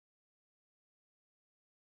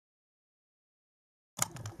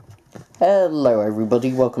Hello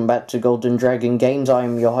everybody, welcome back to Golden Dragon Games. I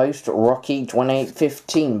am your host,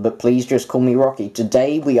 Rocky2815, but please just call me Rocky.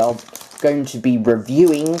 Today we are going to be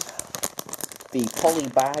reviewing the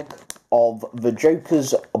Polibag of the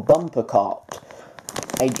Joker's Bumper Cart,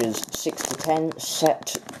 ages 6 to 10,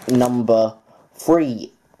 set number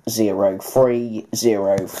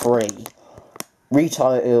 30303.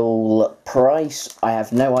 Retail price, I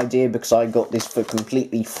have no idea because I got this for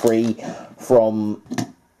completely free from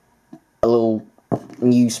a little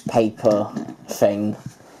newspaper thing.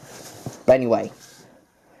 But anyway,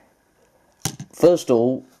 first of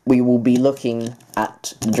all, we will be looking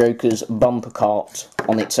at the Joker's bumper cart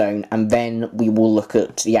on its own, and then we will look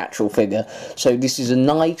at the actual figure. So this is a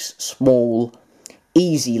nice, small,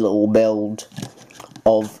 easy little build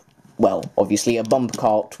of, well, obviously a bumper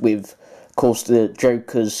cart with, of course, the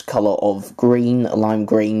Joker's colour of green, lime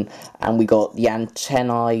green, and we got the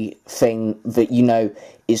antennae thing that, you know,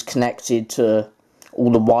 is connected to all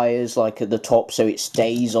the wires, like at the top, so it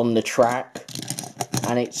stays on the track.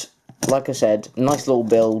 And it's, like I said, nice little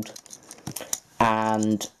build,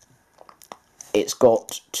 and it's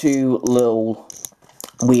got two little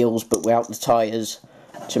wheels, but without the tyres,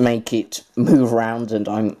 to make it move around, and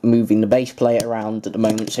I'm moving the bass player around at the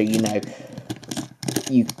moment, so, you know,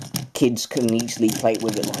 you kids can easily play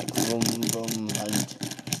with it, like vroom vroom and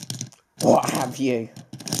what have you.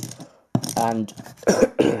 And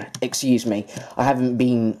excuse me, I haven't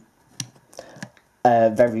been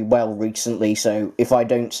very well recently, so if I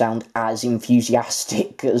don't sound as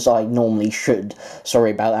enthusiastic as I normally should, sorry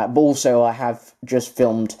about that. But also, I have just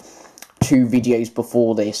filmed 2 videos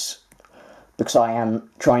before this because I am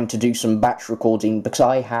trying to do some batch recording, because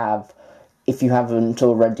I have, if you haven't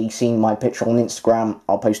already seen my picture on Instagram,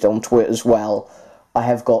 I'll post it on Twitter as well. I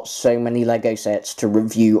have got so many Lego sets to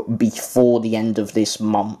review before the end of this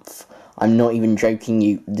month. I'm not even joking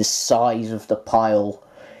you, the size of the pile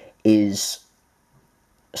is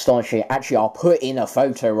astonishing. Actually, I'll put in a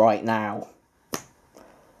photo right now.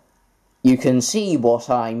 You can see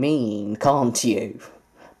what I mean, can't you?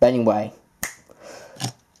 But anyway,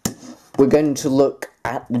 we're going to look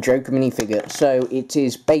at the Joker minifigure. So it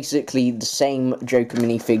is basically the same Joker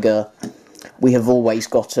minifigure we have always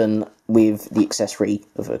gotten, with the accessory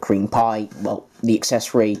of a cream pie. Well, the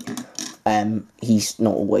accessory, he's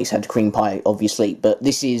not always had cream pie, obviously, but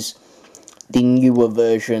this is the newer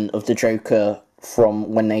version of the Joker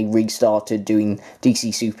from when they restarted doing DC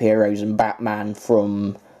Superheroes and Batman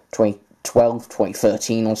from 2012,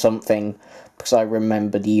 2013 or something, because I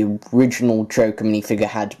remember the original Joker minifigure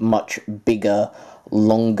had much bigger,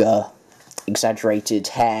 longer, exaggerated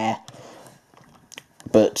hair,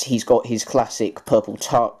 but he's got his classic purple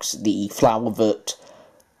tux, the flower that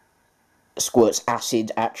squirts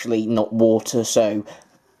acid, actually, not water. So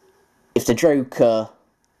if the Joker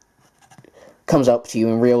comes up to you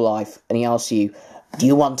in real life and he asks you, "Do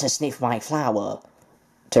you want to sniff my flower?"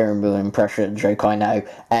 Terrible impression joke, I know.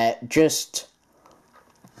 Just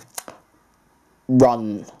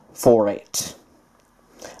run for it.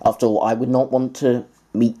 After all, I would not want to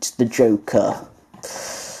meet the Joker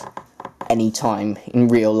anytime in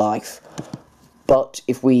real life. But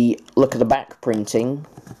if we look at the back printing,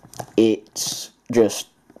 it's just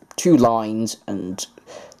 2 lines and,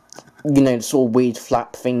 you know, the sort of weird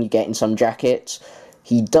flap thing you get in some jackets.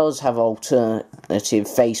 He does have alternative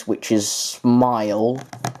face, which is smile,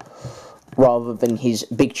 rather than his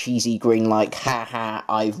big cheesy grin like, "Ha,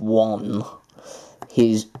 I've won."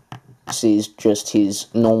 This is just his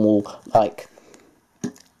normal, like,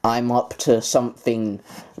 "I'm up to something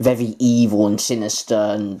very evil and sinister,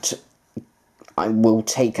 and I will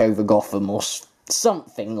take over Gotham," or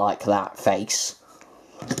something like that face.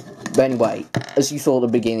 But anyway, as you saw at the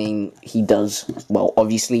beginning, he does, well,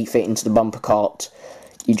 obviously fit into the bumper cart.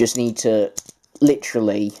 You just need to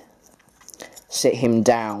literally sit him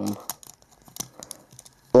down,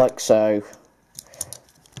 like so,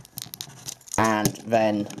 and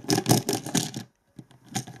then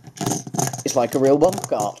it's like a real bumper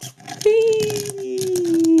cart.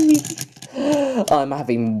 I'm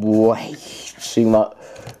having way too much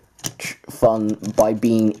fun by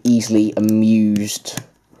being easily amused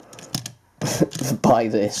by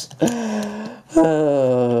this.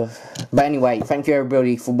 But anyway, thank you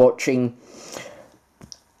everybody for watching,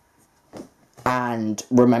 and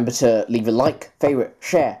remember to leave a like, favourite,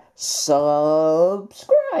 share,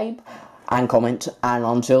 subscribe, and comment, and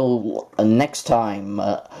until next time,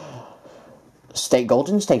 stay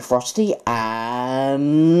golden, stay frosty,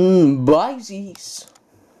 and bye-sies.